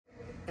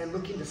and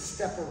looking to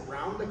step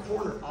around the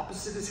corner,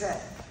 opposite his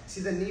head.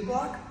 See the knee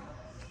block?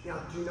 Now,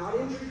 do not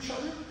injure each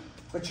other,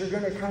 but you're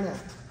gonna kind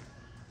of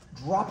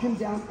drop him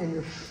down,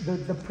 and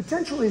the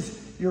potential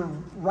is your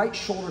right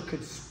shoulder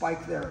could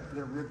spike their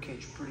rib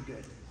cage pretty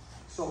good.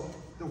 So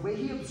the way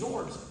he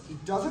absorbs, he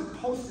doesn't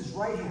post his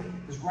right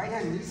hand. His right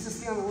hand needs to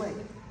stay on the leg.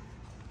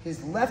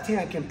 His left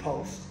hand can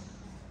post,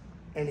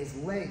 and his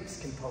legs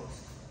can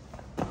post.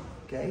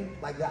 Okay,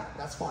 like that,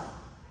 that's fine.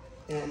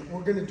 And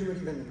we're gonna do it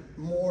even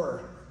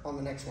more on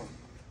the next one.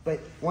 But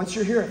once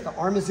you're here, if the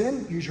arm is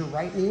in, use your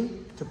right knee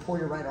to pull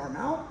your right arm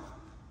out,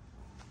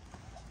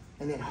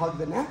 and then hug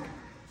the neck.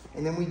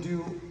 And then we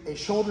do a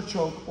shoulder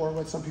choke, or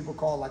what some people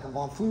call like a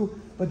von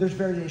Flue, but there's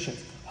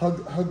variations.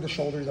 Hug the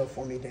shoulder though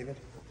for me, David.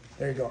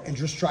 There you go, and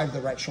just drive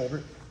the right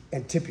shoulder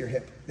and tip your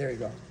hip. There you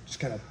go, just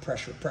kind of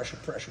pressure, pressure,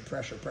 pressure,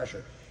 pressure,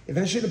 pressure.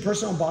 Eventually the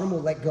person on bottom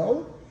will let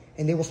go,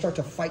 and they will start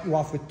to fight you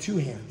off with two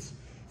hands.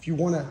 If you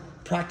wanna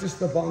practice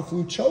the von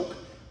Flue choke,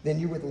 then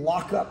you would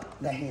lock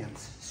up the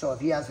hands. So if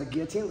he has the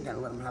guillotine, we gotta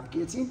let him have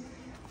guillotine.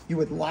 You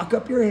would lock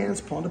up your hands,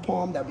 palm to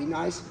palm, that'd be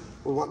nice.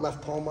 We want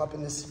left palm up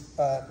in this,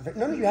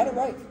 no, you had it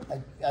right.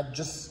 I'm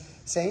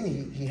just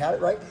saying he had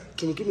it right.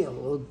 Can you give me a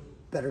little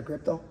better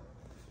grip though?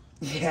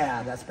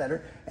 Yeah, that's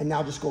better. And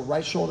now just go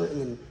right shoulder and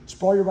then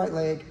sprawl your right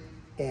leg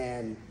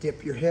and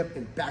dip your hip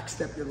and back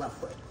step your left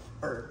foot.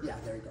 Or, yeah,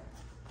 there you go.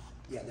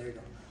 Yeah, there you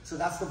go. So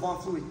that's the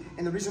von Flue.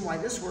 And the reason why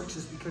this works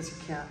is because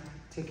he can't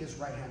take his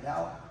right hand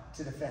out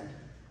to defend.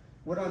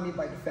 What do I mean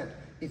by defend?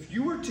 If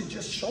you were to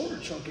just shoulder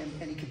choke him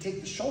and he can take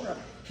the shoulder out,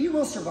 he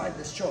will survive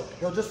this choke.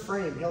 He'll just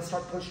frame, he'll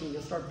start pushing,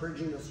 he'll start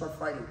bridging, he'll start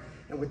fighting.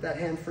 And with that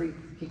hand free,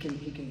 he can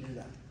do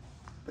that.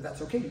 But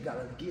that's okay, you got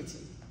out of the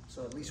guillotine.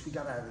 So at least we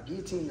got out of the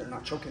guillotine, they're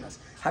not choking us.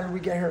 How did we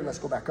get here? Let's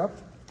go back up.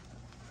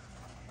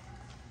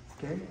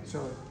 Okay,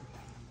 so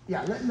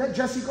yeah, let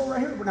Jesse go right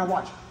here. Now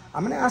watch,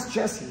 I'm gonna ask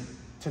Jesse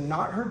to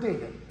not hurt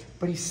David,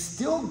 but he's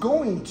still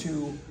going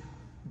to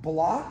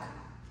block,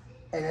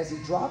 and as he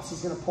drops,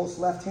 he's gonna post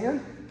left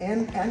hand,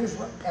 and his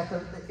right,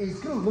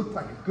 it's gonna look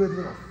like a good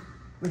little,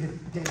 look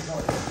at David's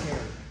already scared.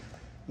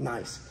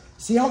 Nice.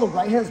 See how the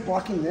right hand's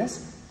blocking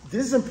this?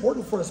 This is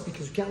important for us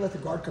because you can't let the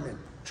guard come in.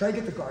 Try to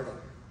get the guard in.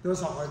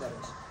 Notice how hard that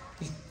is.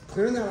 He's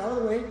clearing that out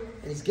of the way,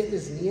 and he's getting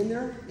his knee in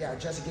there. Yeah,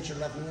 Jesse, get your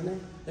left knee in there.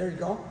 There you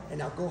go. And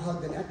now go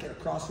hug the neck, get a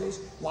cross face,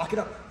 lock it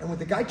up. And with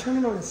the guy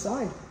turning on his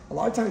side, a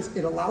lot of times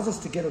it allows us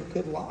to get a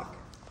good lock.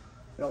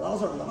 It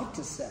allows our lock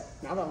to set.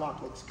 Now that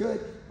lock looks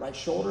good. Right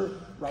shoulder,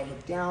 right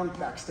hip down,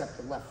 back step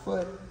the left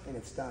foot, and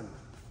it's done.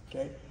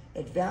 Okay?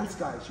 Advanced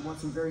guys, you want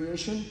some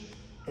variation?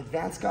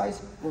 Advanced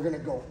guys, we're gonna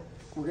go.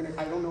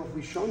 I don't know if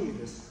we've shown you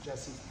this,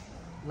 Jesse.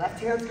 Left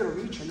hand's gonna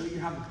reach. I know you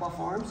have the buff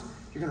arms.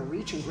 You're gonna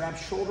reach and grab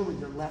shoulder with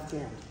your left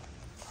hand.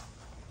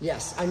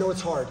 Yes, I know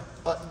it's hard.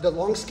 The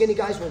long, skinny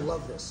guys will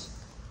love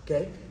this.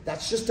 Okay?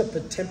 That's just a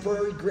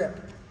temporary grip.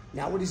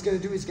 Now what he's gonna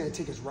do, he's gonna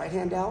take his right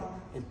hand out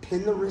and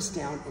pin the wrist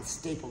down and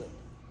staple it.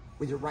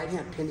 With your right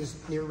hand, pin his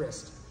near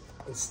wrist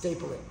and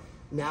staple it.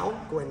 Now,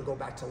 go ahead and go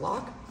back to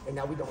lock, and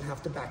now we don't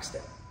have to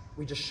backstep.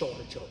 We just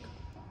shoulder choke.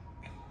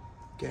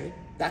 Okay?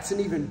 That's an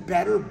even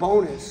better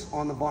bonus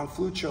on the von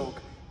Flue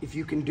choke if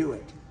you can do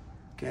it.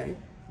 Okay?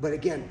 But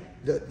again,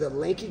 the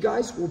lanky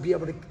guys will be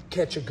able to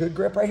catch a good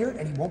grip right here,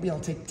 and he won't be able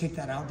to take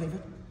that out,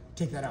 David.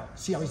 Take that out.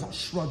 See how he's all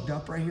shrugged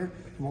up right here?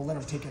 We won't let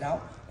him take it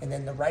out, and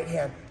then the right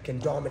hand can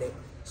dominate.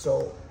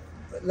 So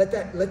let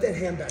that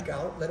hand back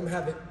out. Let him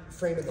have it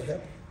framing the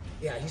hip.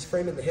 Yeah, he's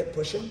framing the hip,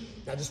 pushing.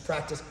 Now just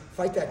practice.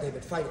 Fight that,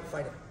 David. Fight it,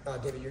 fight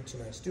it. David, you're too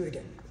nice. Do it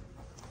again.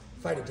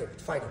 Fight it, David.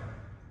 Fight it.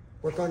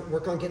 Work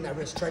on getting that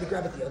wrist. Try to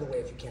grab it the other way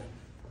if you can.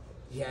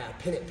 Yeah,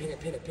 pin it, pin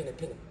it, pin it, pin it,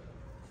 pin it.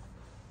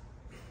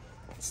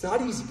 It's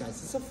not easy,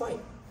 guys. It's a fight,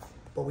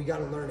 but we got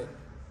to learn it.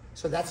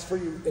 So that's for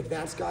you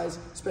advanced guys,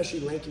 especially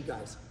lanky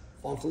guys.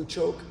 Von Flue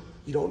choke,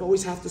 you don't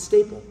always have to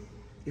staple.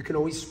 You can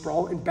always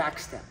sprawl and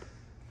backstep.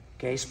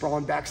 Okay, sprawl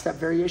and backstep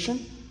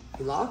variation.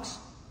 He locks.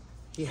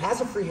 He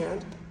has a free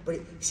hand, but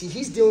see,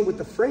 he's dealing with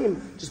the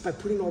frame just by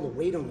putting all the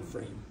weight on the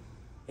frame.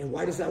 And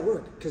why does that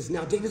work? Because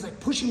now David's like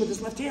pushing with his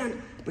left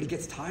hand, but he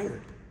gets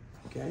tired.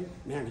 Okay,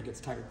 man, he gets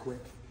tired quick.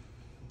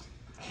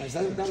 Guys,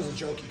 that was a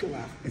joke. You can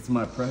laugh. It's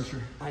my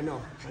pressure. I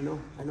know.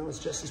 It's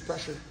Jesse's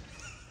pressure.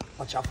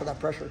 Watch out for that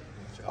pressure.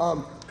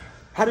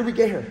 How did we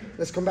get here?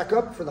 Let's come back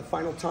up for the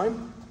final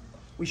time.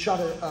 We shot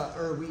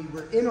we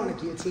were in on a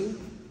guillotine.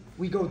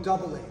 We go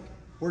double leg.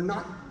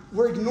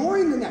 We're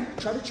ignoring the neck.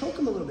 Try to choke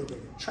him a little bit,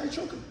 David. Try to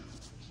choke him.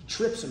 He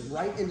trips him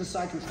right into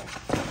side control.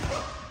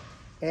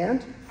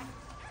 And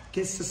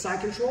gets to side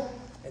control,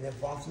 and then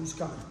von Flue's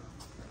coming.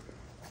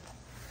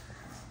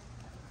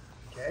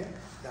 Okay,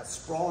 that's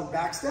sprawl and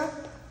backstep.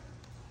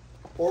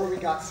 Or we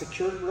got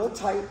secured real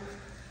tight.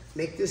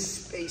 Make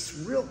this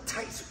space real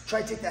tight. So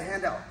try to take that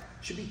hand out.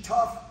 Should be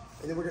tough.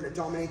 And then we're gonna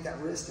dominate that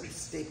wrist and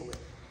staple it.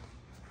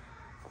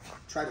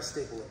 Try to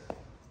staple it.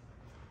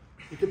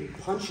 You could be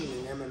punching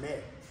in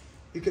MMA.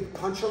 You could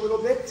punch a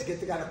little bit to get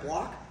the guy to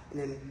block, and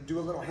then do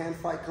a little hand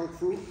fight kung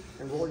fu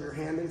and roll your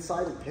hand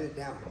inside and pin it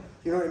down.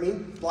 You know what I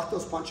mean? Block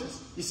those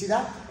punches. You see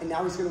that? And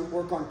now he's gonna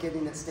work on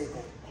getting it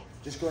stapled.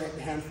 Just go ahead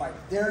and hand fight.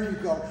 There you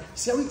go.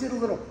 See how we did a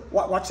little,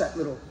 watch that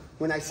little,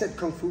 when I said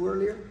Kung Fu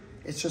earlier,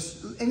 it's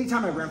just,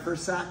 anytime I ran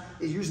first sat,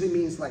 it usually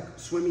means like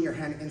swimming your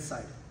hand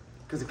inside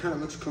because it kind of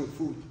looks Kung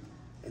Fu.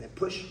 And then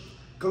push.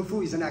 Kung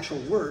Fu is an actual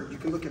word. You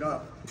can look it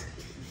up.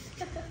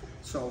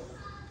 So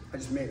I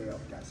just made it up,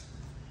 guys.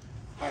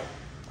 All right,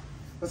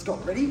 let's go.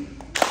 Ready?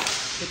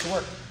 Get to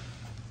work.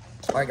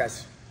 All right,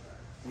 guys.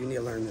 You need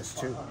to learn this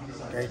too,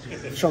 okay?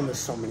 I've shown this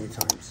so many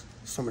times.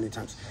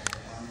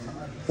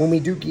 When we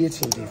do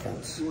guillotine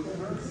defense,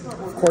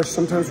 of course,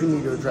 sometimes we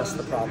need to address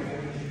the problem,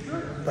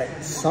 but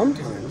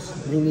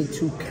sometimes we need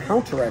to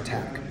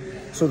counterattack.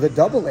 So the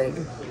double leg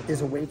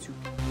is a way to